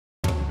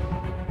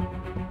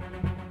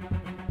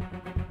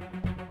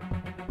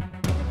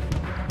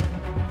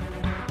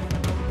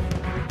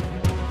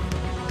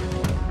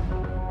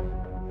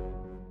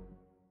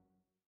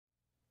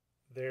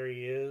there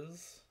he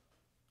is,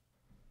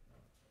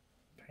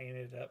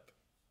 painted up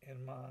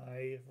in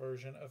my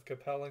version of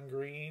Capellan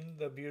Green,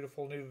 the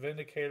beautiful new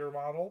Vindicator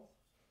model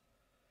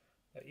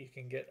that you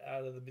can get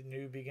out of the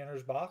new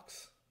beginner's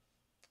box.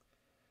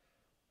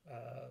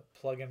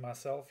 Plug in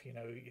myself, you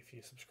know, if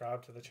you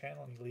subscribe to the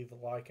channel and you leave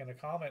a like and a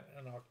comment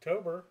in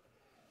October,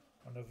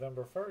 on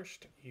November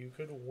 1st, you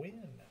could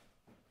win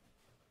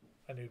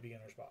a new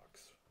beginner's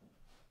box.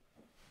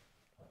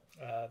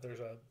 There's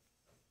a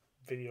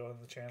video on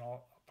the channel.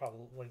 I'll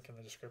probably link in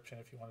the description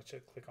if you want to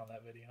click on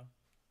that video.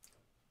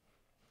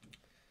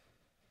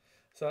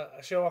 So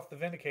I show off the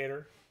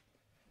Vindicator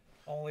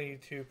only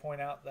to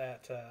point out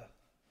that,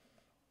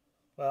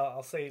 well,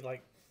 I'll say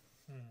like,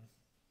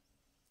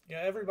 you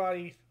know,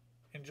 everybody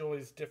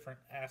enjoys different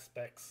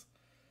aspects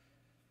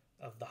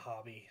of the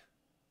hobby.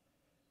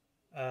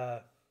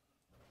 I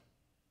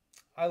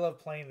love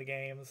playing the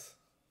games,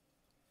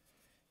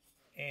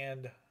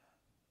 and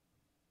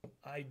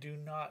I do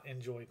not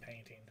enjoy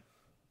painting.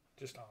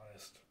 Just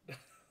honest.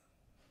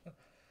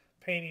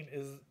 Painting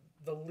is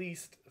the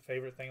least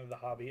favorite thing of the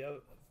hobby,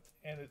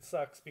 and it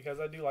sucks because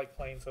I do like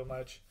playing so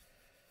much.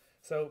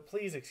 So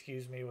please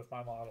excuse me with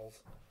my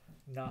models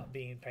not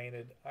being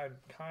painted. I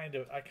kind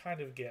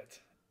of get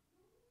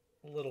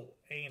a little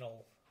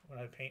anal when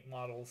I paint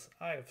models.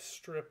 I have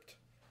stripped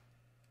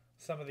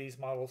some of these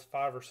models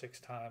 5 or 6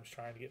 times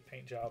trying to get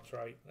paint jobs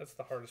right. That's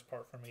the hardest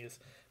part for me, is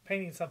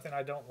painting something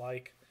I don't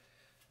like.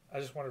 I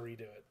just want to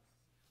redo it.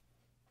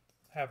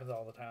 Happens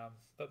all the time.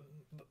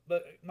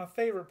 But my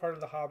favorite part of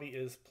the hobby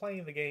is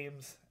playing the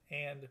games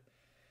and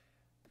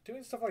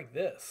doing stuff like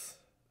this.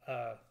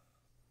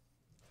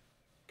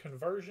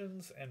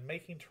 Conversions and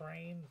making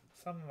terrain,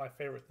 some of my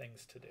favorite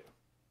things to do.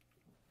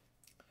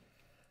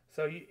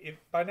 So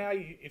by now,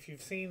 if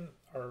you've seen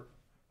our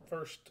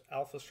first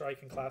Alpha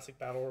Strike and Classic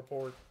Battle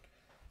Report,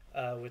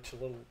 which a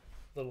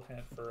little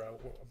hint for I'm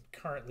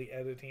currently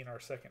editing our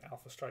second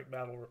Alpha Strike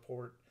Battle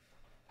Report.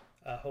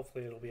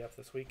 Hopefully it'll be up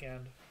this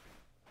weekend.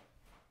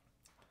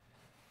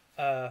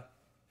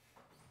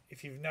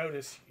 If you've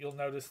noticed, you'll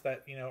notice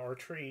that, you know, our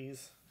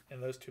trees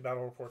in those 2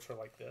 battle reports are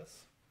like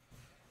this.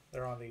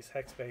 They're on these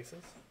hex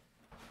bases.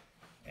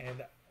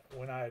 And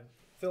when I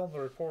filmed the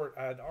report,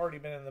 I had already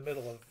been in the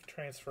middle of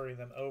transferring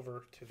them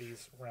over to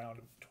these round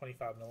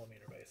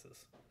 25mm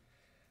bases.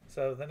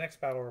 So the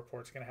next battle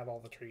report is going to have all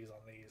the trees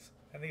on these.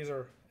 And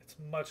it's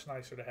much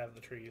nicer to have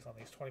the trees on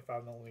these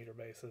 25mm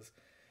bases.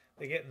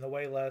 They get in the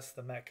way less,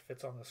 the mech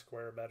fits on the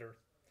square better.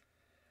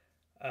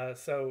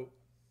 So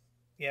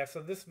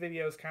this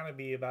video is kind of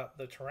be about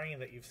the terrain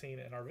that you've seen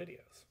in our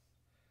videos.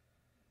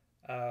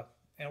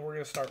 And we're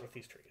going to start with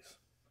these trees.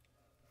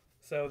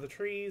 So the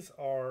trees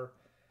are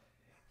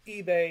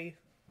eBay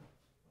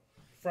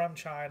from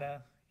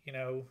China. You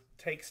know,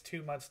 takes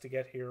 2 months to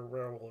get here,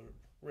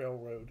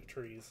 railroad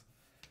trees.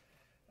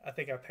 I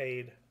think I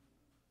paid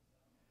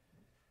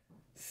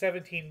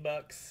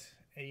 $17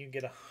 and you can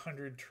get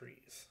 100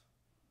 trees.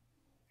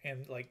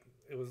 And like,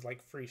 it was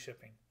like free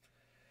shipping.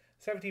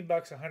 $17,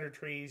 100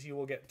 trees. You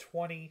will get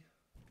 20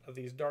 of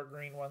these dark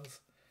green ones,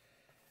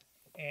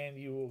 and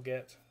you will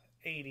get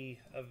 80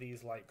 of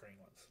these light green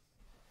ones.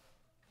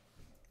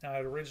 Now, I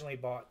had originally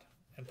bought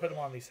and put them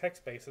on these hex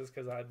bases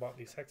because I had bought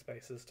these hex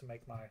bases to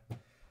make my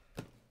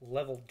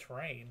leveled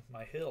terrain,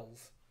 my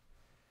hills.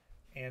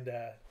 And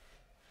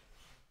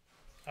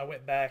I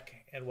went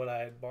back, and what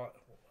I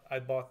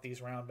bought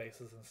these round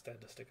bases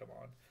instead to stick them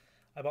on.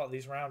 I bought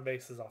these round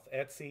bases off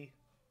Etsy.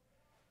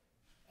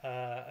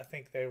 I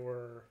think they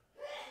were,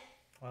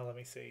 well, let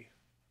me see.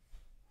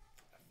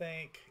 I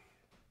think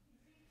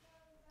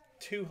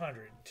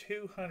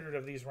 200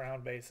 of these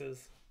round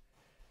bases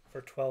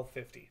for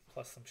 $12.50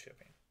 plus some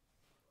shipping.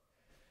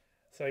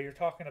 So you're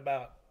talking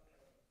about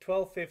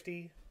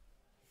 $12.50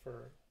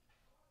 for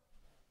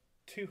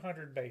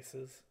 200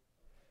 bases,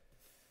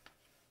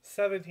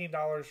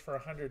 $17 for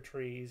 100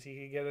 trees.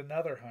 You could get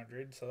another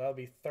 100, so that'll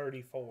be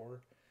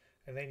 34,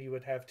 and then you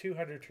would have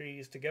 200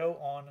 trees to go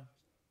on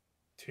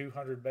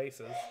 200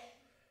 bases.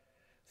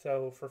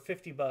 So for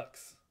 $50,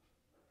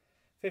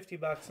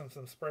 $50 and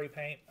some spray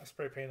paint. I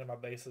spray painted my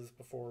bases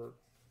before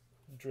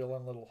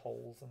drilling little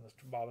holes in the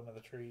bottom of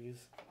the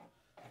trees.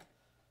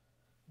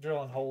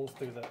 Drilling holes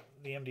through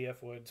the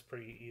MDF wood's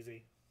pretty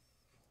easy.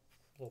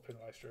 Little pin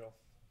vise drill.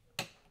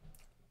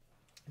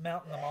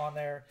 Mounting them on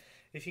there.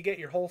 If you get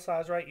your hole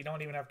size right, you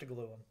don't even have to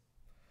glue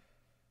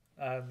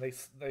them.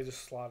 They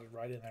just slotted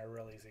right in there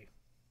real easy.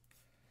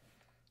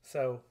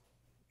 So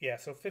yeah,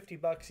 so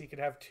 $50 you could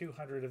have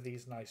 200 of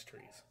these nice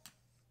trees.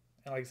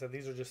 And like I said,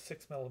 these are just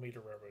 6mm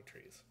railroad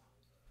trees.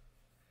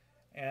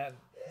 And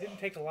it didn't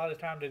take a lot of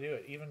time to do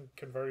it, even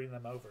converting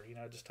them over. You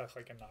know, it just took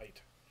like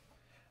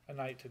a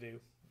night to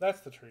do. That's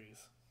the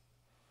trees.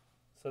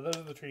 So those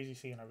are the trees you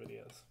see in our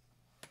videos.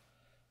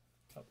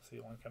 Oh,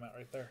 see one come out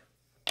right there.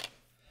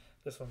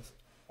 This one's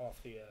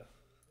off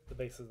the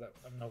bases that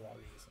I'm no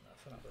longer using that,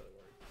 so I'm not really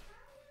worried.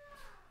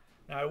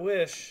 Now I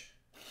wish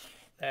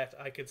that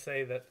I could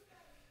say that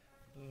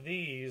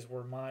these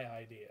were my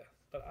idea.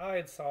 but I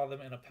had saw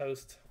them in a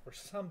post where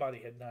somebody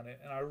had done it,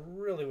 and I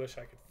really wish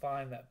I could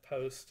find that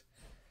post.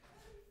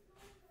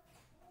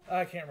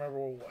 I can't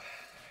remember.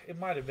 It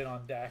might have been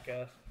on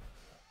DACA,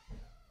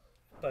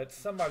 but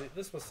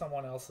this was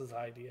someone else's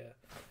idea,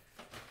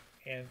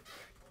 and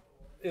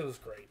it was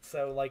great.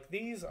 So like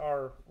these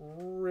are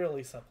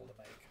really simple to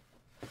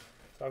make.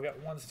 So I've got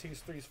 1s,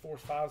 2s, 3s, 4s,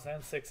 5s,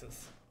 and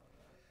 6s,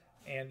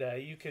 and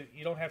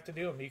you don't have to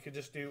do them. You could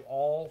just do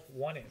all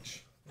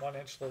 1-inch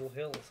little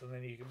hills, and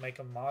then you can make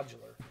them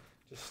modular.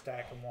 Just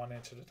stack them 1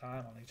 inch at a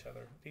time on each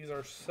other. These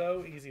are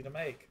so easy to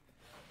make.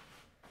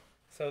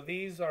 So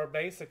these are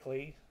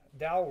basically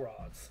dowel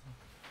rods,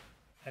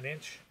 1 1/4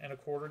 inch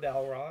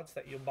dowel rods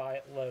that you'll buy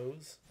at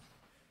Lowe's.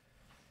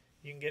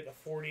 You can get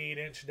a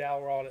 48-inch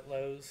dowel rod at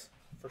Lowe's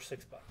for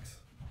 $6.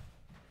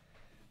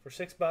 For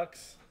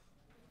 $6,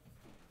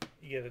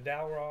 you get a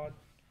dowel rod,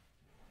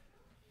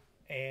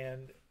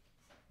 and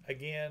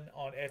again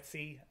on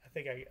Etsy, I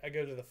think I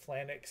go to the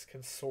Flanix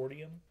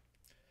Consortium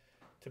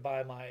to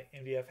buy my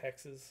MDF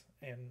hexes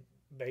and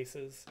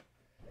bases,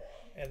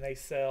 and they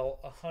sell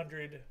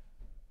 100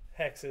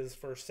 hexes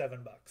for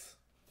 $7.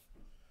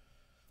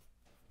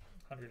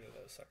 100 of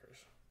those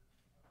suckers.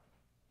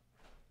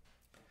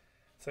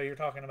 So you're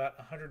talking about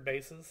 100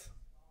 bases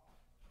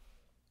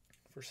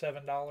for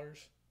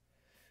 $7,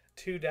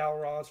 2 dowel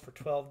rods for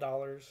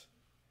 $12,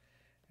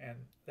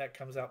 and that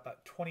comes out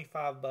about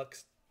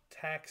 $25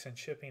 tax and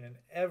shipping and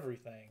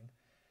everything,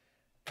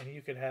 and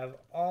you could have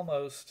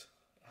almost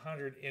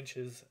 100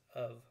 inches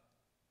of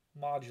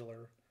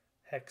modular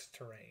hex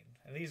terrain.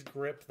 And these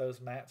grip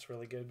those mats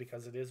really good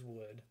because it is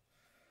wood.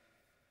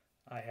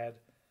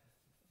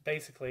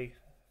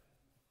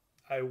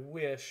 I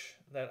wish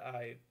that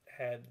I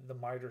had the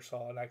miter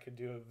saw and I could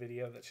do a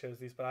video that shows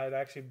these, but I had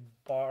actually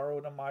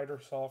borrowed a miter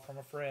saw from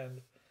a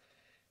friend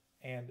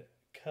and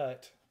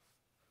cut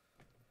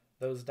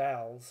those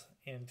dowels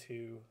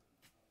into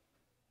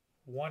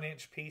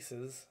 1-inch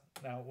pieces.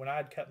 Now, when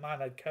I'd cut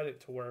mine, I'd cut it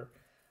to where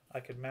I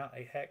could mount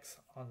a hex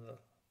on the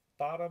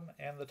bottom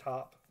and the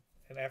top,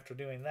 and after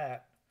doing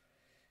that,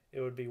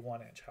 it would be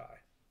 1 inch high.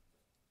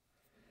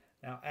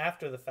 Now,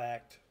 after the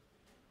fact,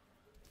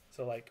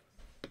 so like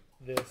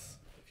this,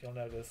 if you'll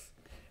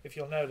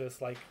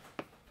notice, like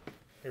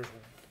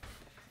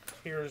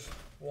here's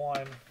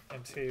 1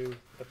 and 2,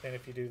 but then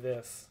if you do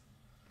this,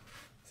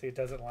 see, it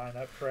doesn't line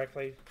up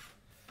correctly,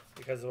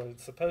 because what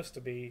it's supposed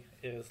to be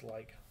is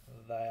like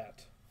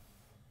that,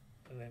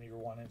 and then your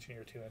 1 inch and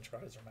your 2 inch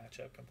riser match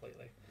up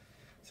completely.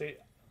 See,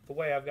 the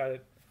way I've got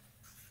it,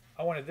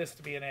 I wanted this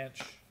to be 1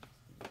 inch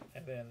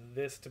and then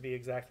this to be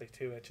exactly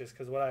 2 inches,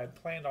 because what I had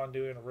planned on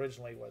doing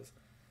originally was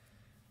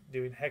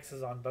doing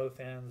hexes on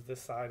both ends,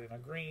 this side in a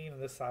green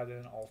and this side in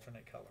an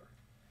alternate color.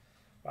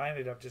 But I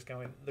ended up just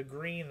going, the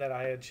green that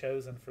I had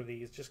chosen for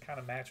these just kind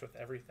of match with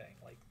everything.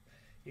 Like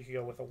you could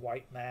go with a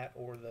white mat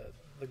or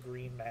the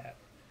green mat.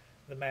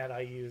 The mat I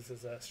use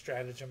is a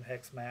Stratagem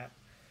hex mat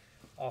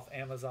off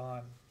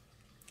Amazon,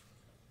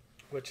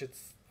 which I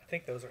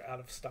think those are out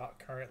of stock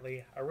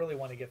currently. I really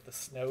want to get the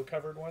snow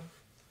covered one.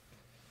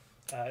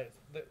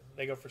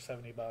 They go for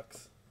 $70,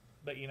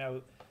 but you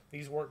know,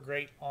 these work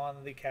great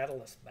on the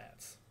Catalyst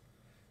mats.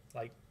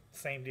 Like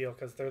same deal,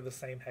 because they're the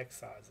same hex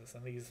sizes,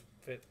 and these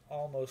fit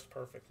almost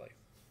perfectly.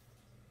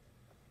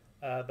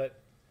 But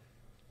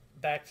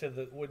back to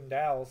the wooden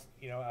dowels,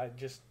 you know, I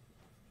just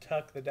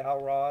tuck the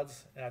dowel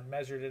rods and I'd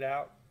measured it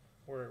out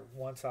where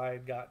once I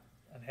had got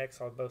a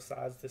hex on both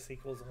sides, this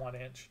equals 1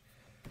 inch,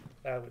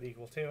 that would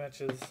equal 2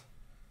 inches,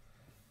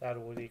 that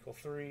would equal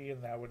 3,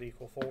 and that would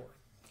equal 4.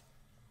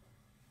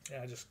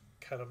 And I just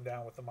cut them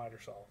down with the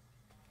miter saw.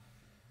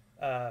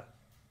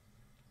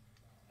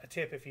 A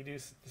tip, if you do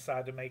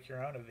decide to make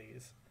your own of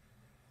these,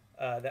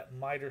 that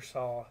miter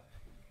saw,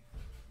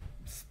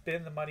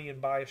 spend the money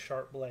and buy a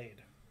sharp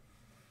blade,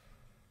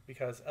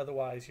 because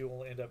otherwise you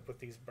will end up with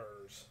these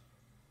burrs.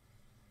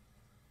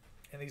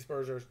 And these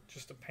burrs are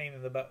just a pain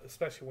in the butt,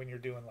 especially when you're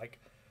doing like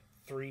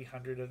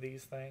 300 of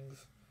these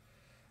things.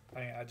 I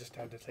mean, I just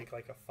had to take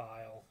like a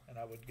file and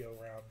I would go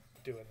around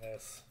doing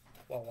this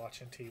while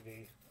watching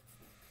TV,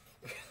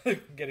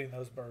 getting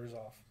those burrs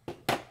off.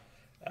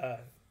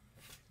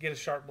 Get a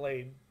sharp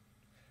blade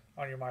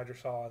on your miter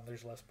saw and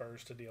there's less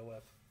burrs to deal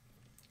with.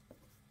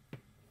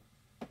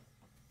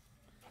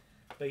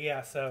 But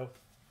yeah, so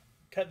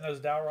cutting those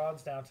dowel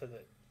rods down to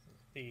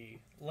the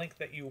length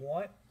that you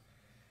want,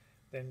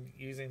 then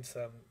using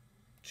some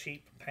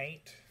cheap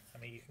paint. I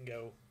mean, you can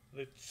go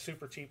the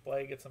super cheap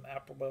way, get some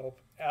apple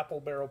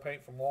barrel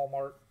paint from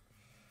Walmart,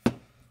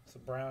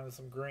 some brown and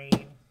some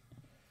green,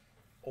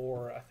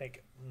 or I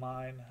think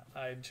mine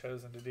I had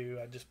chosen to do,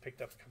 I just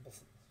picked up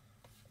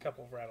a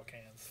couple of rattle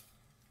cans,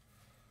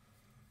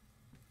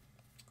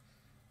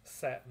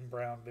 satin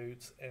brown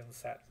boots, and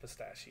satin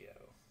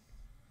pistachio.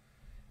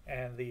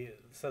 And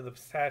so the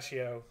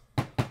pistachio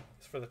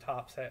is for the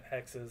top set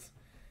hexes,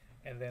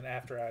 and then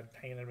after I'd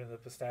painted them in the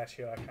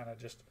pistachio, I kind of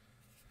just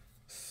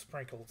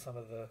sprinkled some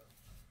of the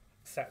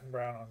satin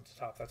brown on the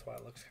top. That's why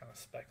it looks kind of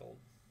speckled.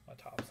 My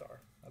tops are.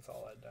 That's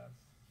all I'd done.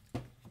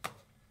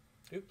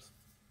 Oops.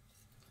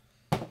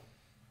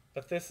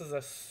 But this is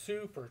a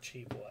super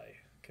cheap way,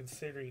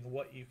 considering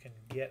what you can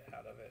get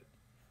out of it,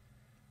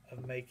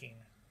 of making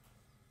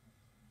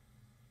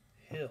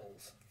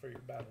hills for your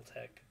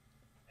Battletech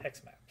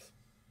hex maps.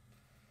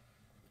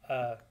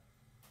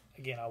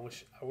 Again, I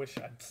wish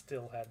I'd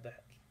still had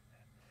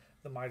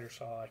the miter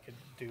saw. I could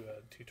do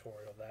a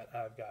tutorial of that.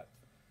 I've got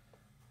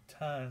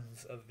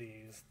tons of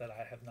these that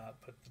I have not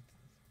put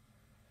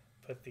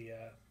the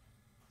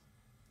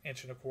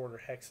 1.25"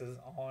 hexes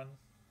on,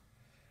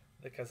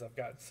 because I've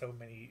got so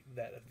many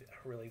that I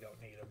really don't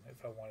need them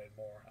if I wanted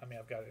more. I mean,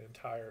 I've got an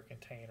entire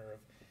container of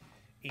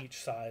each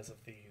size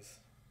of these,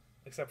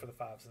 except for the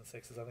 5s and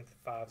 6s. I think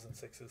the 5s and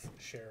 6s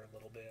share a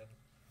little bit.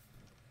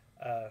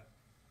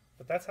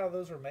 But that's how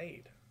those are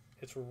made.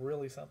 It's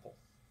really simple.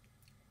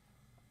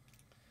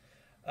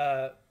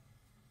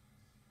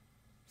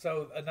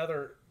 So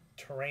another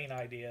terrain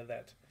idea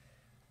that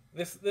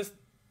this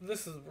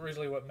is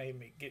originally what made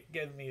me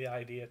gave me the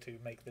idea to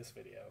make this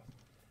video.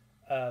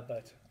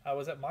 But I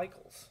was at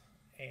Michael's,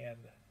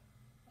 and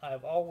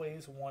I've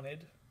always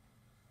wanted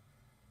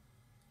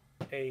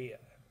a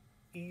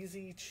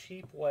easy,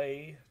 cheap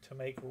way to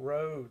make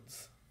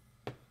roads.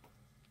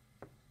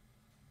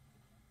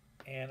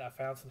 And I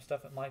found some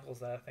stuff at Michael's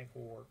that I think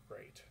will work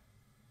great.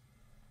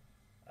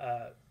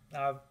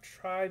 Now, I've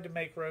tried to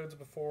make roads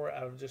before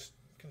out of just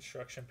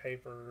construction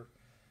paper.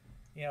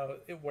 You know,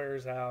 it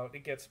wears out,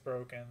 it gets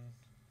broken.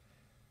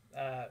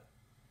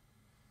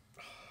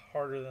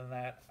 Harder than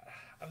that.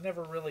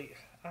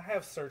 I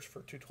have searched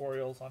for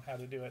tutorials on how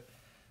to do it,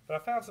 but I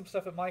found some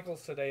stuff at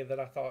Michael's today that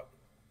I thought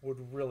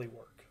would really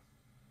work.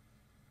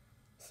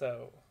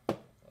 So,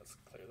 let's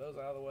clear those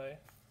out of the way.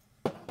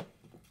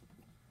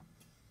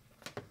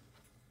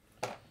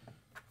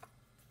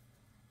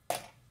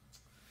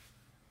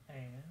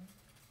 And,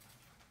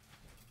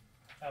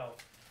 oh,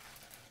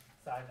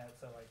 side note,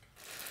 so like,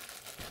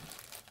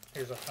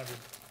 here's 100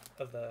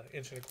 of the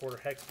 1.25"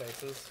 hex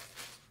bases.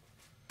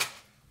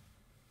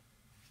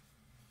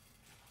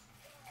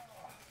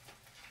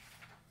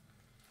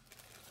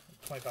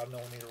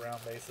 .25mm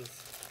round bases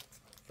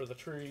for the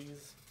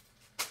trees.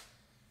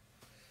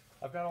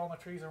 I've got all my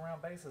trees in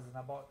round bases, and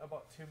I bought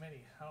too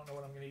many. I don't know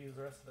what I'm going to use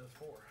the rest of those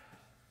for.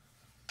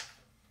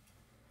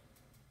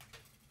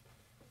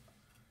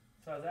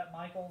 So I was at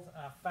Michael's,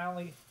 and I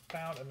finally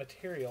found a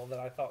material that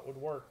I thought would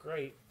work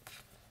great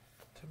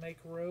to make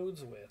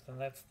roads with, and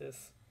that's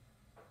this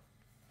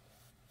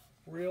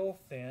real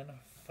thin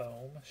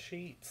foam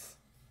sheets.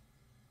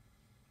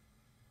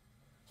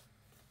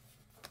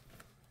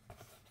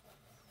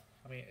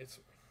 I mean, it's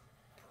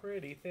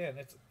pretty thin.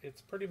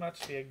 It's pretty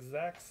much the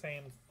exact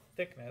same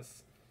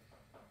thickness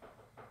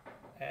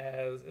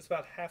as, it's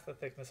about half the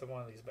thickness of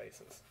one of these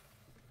bases.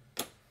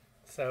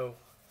 So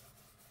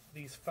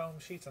these foam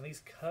sheets, and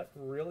these cut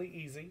really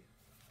easy.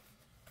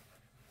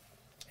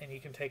 And you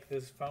can take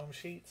these foam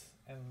sheets,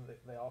 and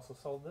they also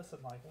sold this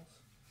at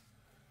Michael's.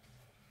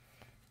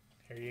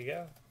 Here you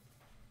go.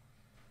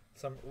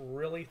 Some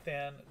really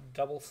thin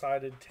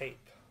double-sided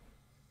tape.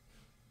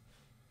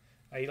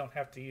 Now you don't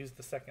have to use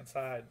the second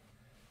side.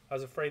 I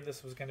was afraid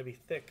this was going to be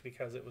thick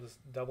because it was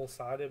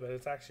double-sided, but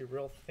it's actually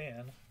real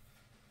thin.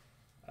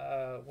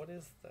 What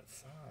is that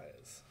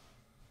size?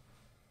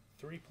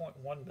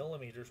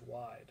 3.1mm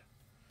wide.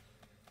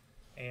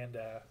 And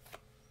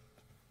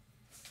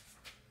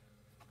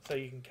so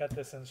you can cut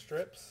this in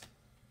strips,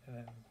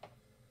 and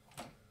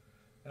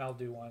I'll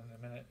do one in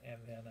a minute, and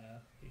then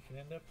you can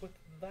end up with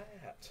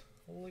that.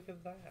 Look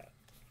at that.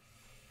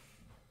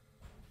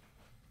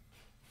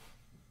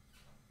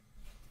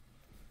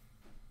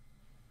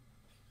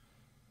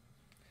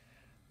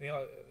 You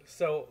know,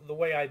 so the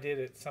way I did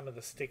it, some of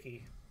the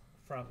sticky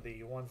from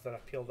the ones that I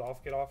peeled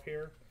off get off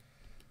here.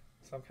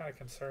 So I'm kind of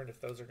concerned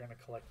if those are going to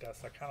collect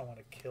dust. I kind of want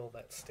to kill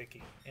that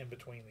sticky in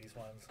between these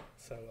ones.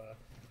 So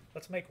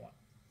let's make one.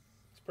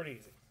 It's pretty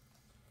easy.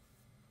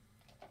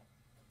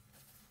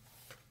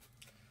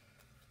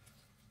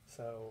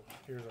 So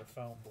here's our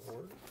foam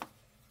board.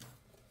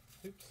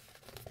 Oops.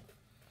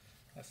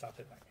 I stopped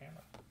hitting my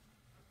camera.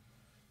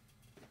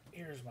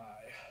 Here's my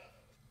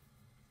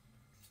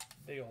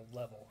big old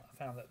level. I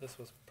found that this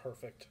was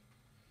perfect.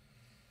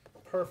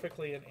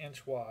 Perfectly an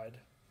inch wide.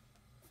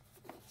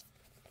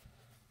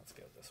 Let's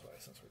go this way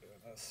since we're doing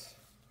this.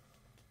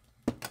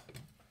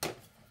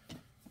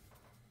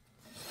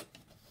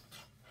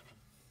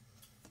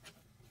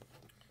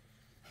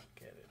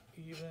 Get it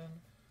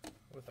even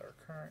with our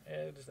current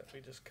edge that we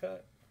just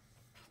cut.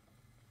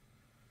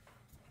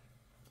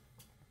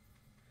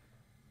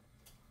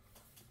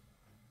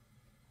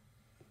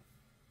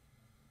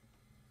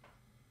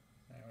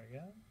 There we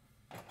go.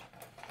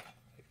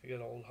 Take the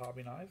good old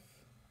hobby knife.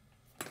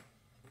 Kind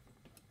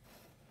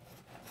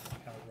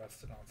of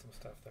rusted on some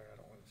stuff there. I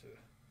don't want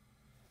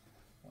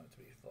it to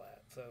be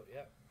flat. So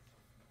yeah.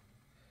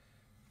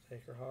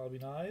 Take our hobby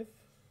knife.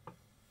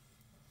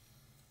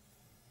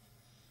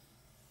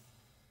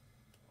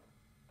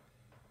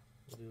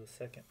 We'll do a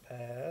second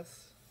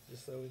pass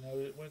just so we know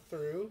it went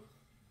through.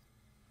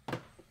 There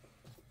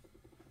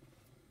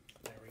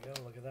we go.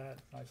 Look at that.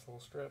 Nice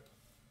little strip.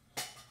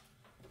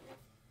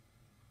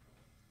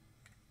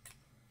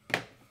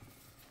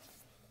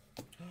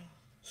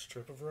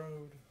 strip of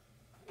road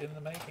in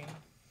the making.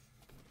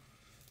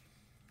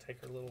 Take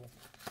our little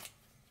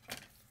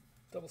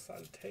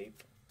double-sided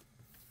tape.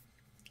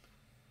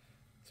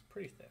 It's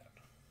pretty thin.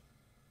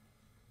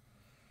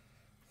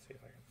 Let's see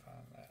if I can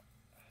find that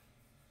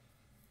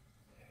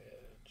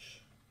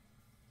edge.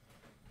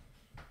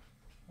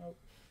 Oh.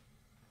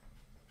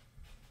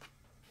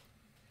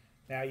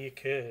 Now you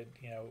could,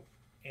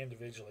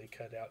 individually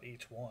cut out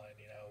each one,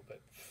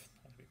 but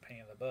that'd be a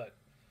pain in the butt.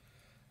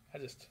 I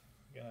just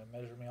gonna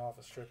measure me off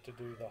a strip to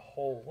do the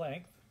whole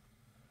length.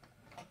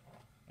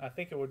 I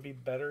think it would be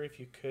better if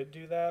you could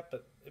do that,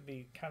 but it'd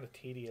be kind of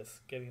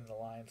tedious getting the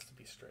lines to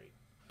be straight.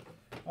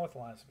 I want the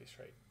lines to be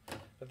straight.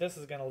 But this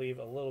is going to leave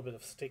a little bit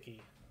of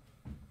sticky.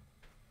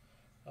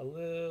 A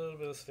little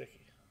bit of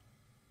sticky.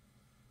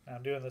 Now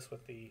I'm doing this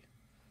with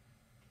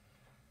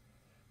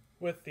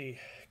the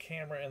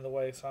camera in the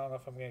way, so I don't know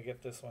if I'm going to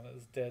get this one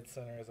as dead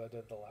center as I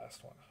did the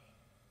last one.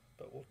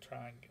 But we'll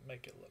try and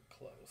make it look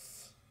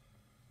close.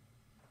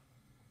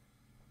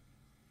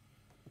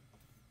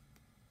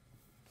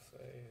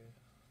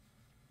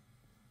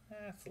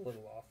 It's a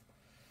little off,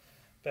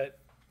 but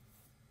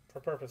for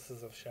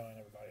purposes of showing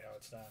everybody how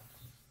it's done,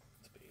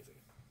 it's be easy.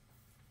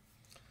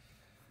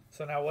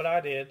 So now what I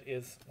did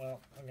is,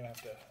 well, I'm going to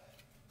have to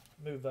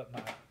move up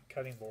my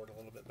cutting board a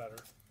little bit better.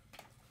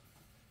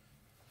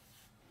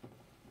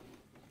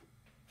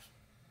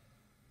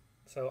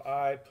 So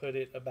I put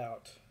it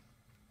about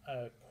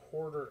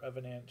 1/4 of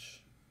an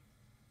inch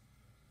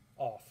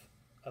off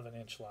of an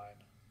inch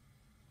line,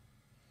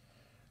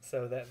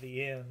 so that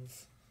the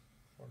ends,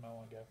 where'd my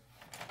one go?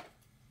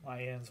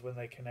 My ends, when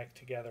they connect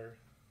together,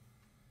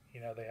 they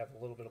have a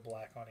little bit of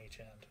black on each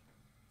end.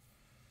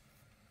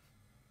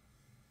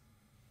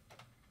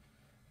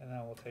 And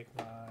now we'll take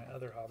my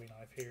other hobby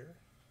knife here,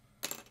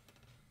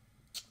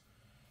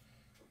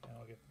 and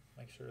I'll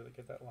make sure to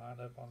get that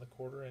lined up on the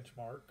 1/4 inch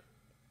mark.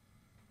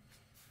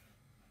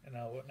 And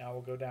now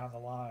we'll go down the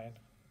line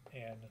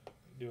and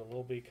do a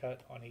little B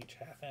cut on each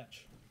 1/2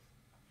 inch.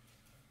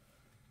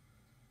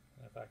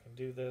 And if I can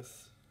do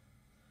this.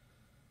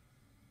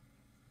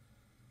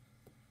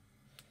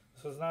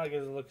 So it's not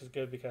going to look as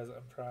good because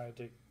I'm trying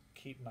to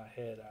keep my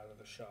head out of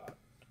the shot.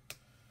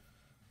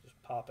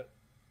 Just pop it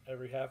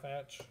every 1/2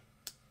 inch.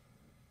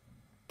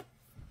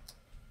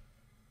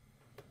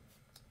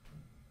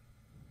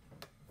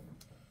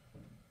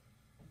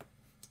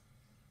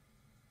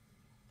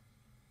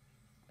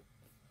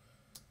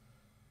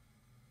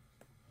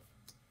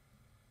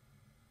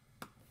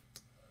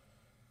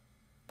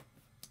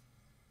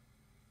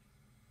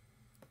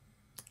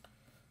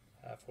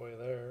 Halfway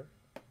there.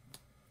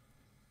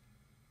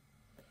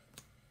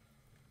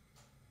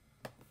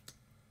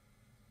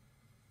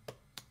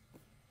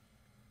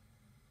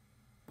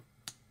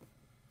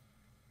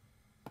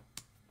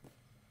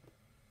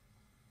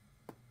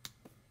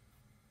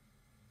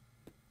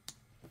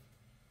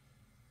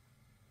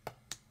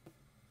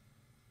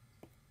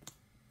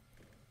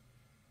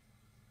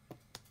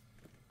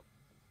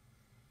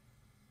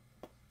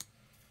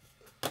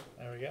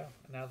 There we go.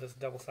 And now this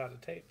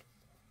double-sided tape.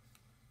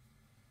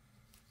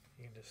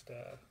 You can just kind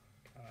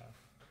of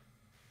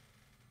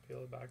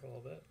peel it back a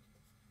little bit.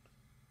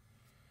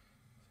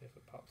 See if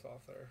it pops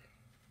off there.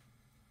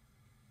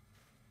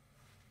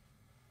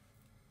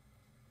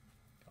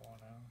 Come on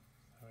now.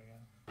 There we go.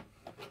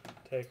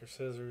 Take our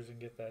scissors and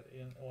get that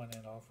one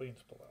end off. We can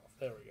just pull it off.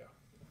 There we go.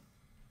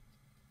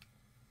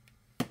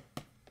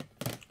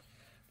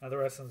 Now the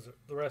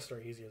rest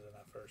are easier than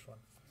that first one.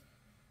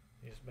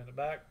 You just bend it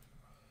back.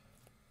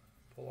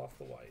 Pull off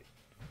the white.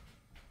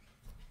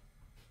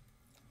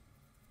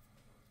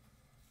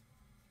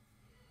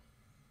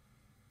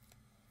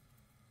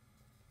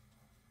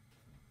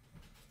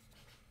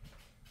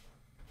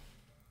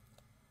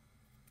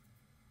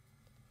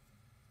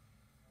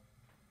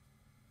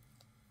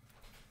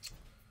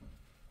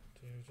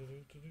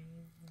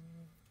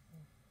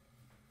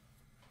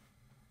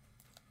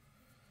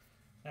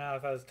 Now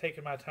if I was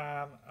taking my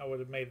time, I would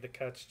have made the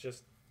cuts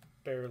just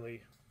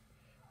barely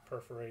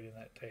perforating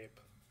that tape.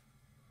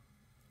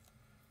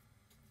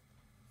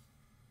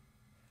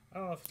 I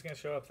don't know if it's going to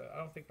show up though. I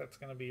don't think that's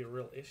going to be a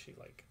real issue.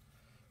 Like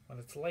when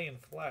it's laying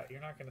flat, you're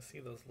not going to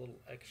see those little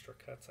extra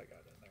cuts I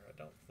got in there. I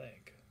don't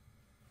think.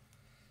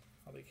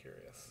 I'll be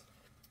curious.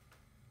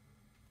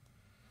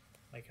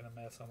 Making a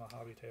mess on my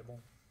hobby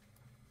table.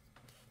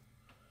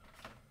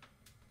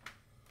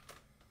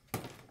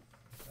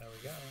 There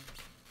we go.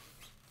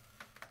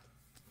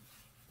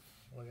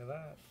 Look at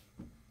that.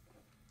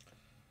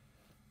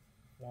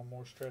 One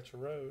more stretch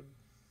of road.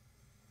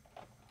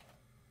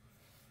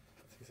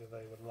 So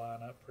they would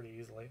line up pretty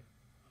easily.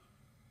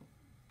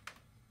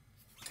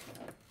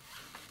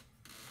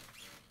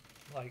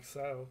 Like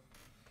so.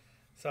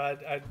 So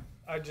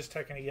I just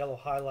taken a yellow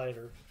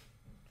highlighter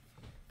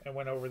and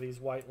went over these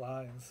white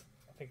lines.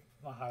 I think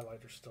my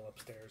highlighter's still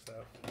upstairs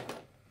though.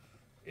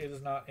 It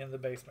is not in the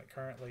basement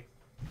currently.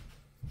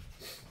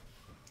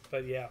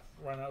 But yeah,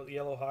 run a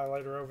yellow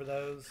highlighter over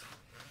those.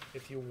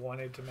 If you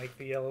wanted to make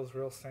the yellows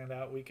real stand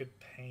out, we could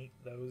paint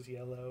those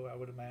yellow, I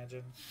would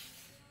imagine.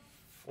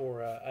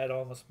 or I'd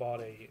almost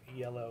bought a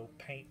yellow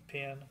paint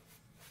pen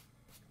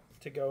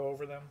to go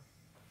over them.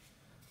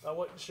 I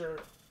wasn't sure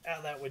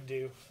how that would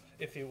do,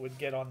 if it would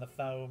get on the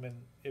foam and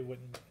it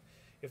wouldn't,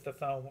 if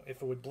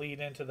it would bleed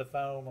into the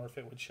foam or if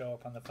it would show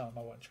up on the foam.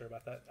 I wasn't sure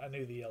about that. I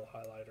knew the yellow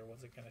highlighter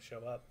wasn't going to show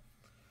up.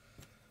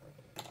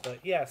 But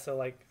yeah, so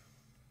like,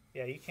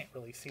 yeah, you can't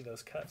really see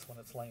those cuts when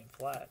it's laying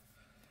flat.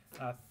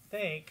 I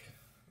think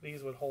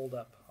these would hold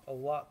up a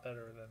lot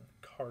better than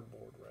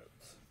cardboard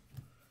roads.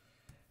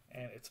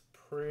 And it's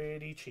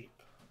pretty cheap.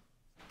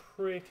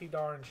 Pretty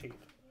darn cheap.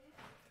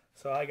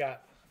 So I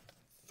got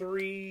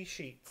 3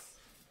 sheets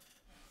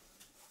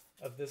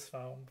of this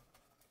foam.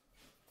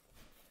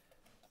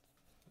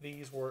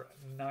 These were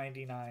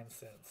 99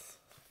 cents.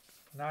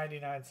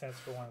 99 cents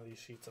for one of these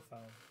sheets of foam.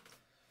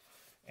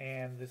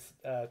 And this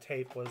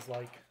tape was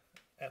like,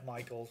 at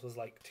Michael's, was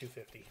like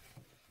 $2.50.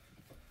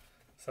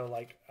 So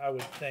like, I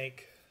would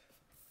think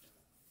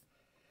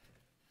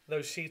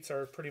those sheets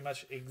are pretty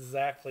much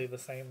exactly the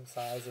same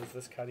size as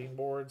this cutting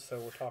board. So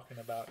we're talking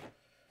about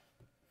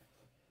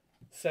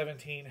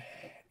 17,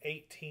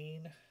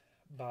 18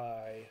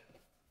 by,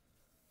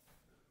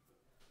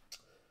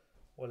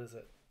 what is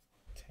it?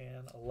 10,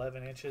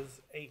 11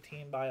 inches,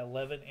 18 by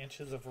 11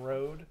 inches of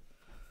road.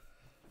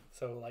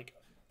 So like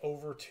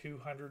over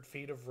 200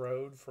 feet of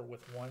road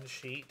with one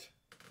sheet.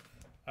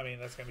 I mean,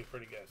 that's going to be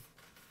pretty good.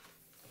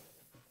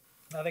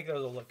 I think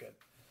those will look good.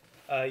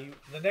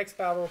 The next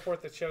battle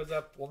report that shows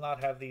up will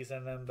not have these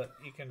in them, but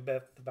you can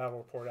bet the battle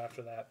report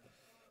after that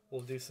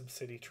will do some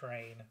city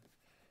terrain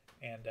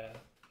and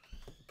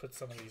put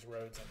some of these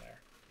roads in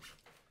there.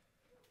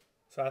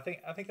 So I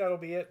think that'll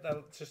be it.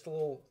 That's just a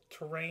little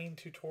terrain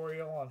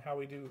tutorial on how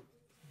we do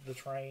the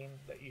terrain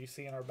that you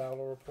see in our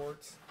battle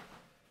reports.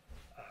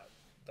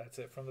 That's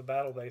it from the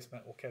battle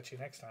basement. We'll catch you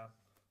next time.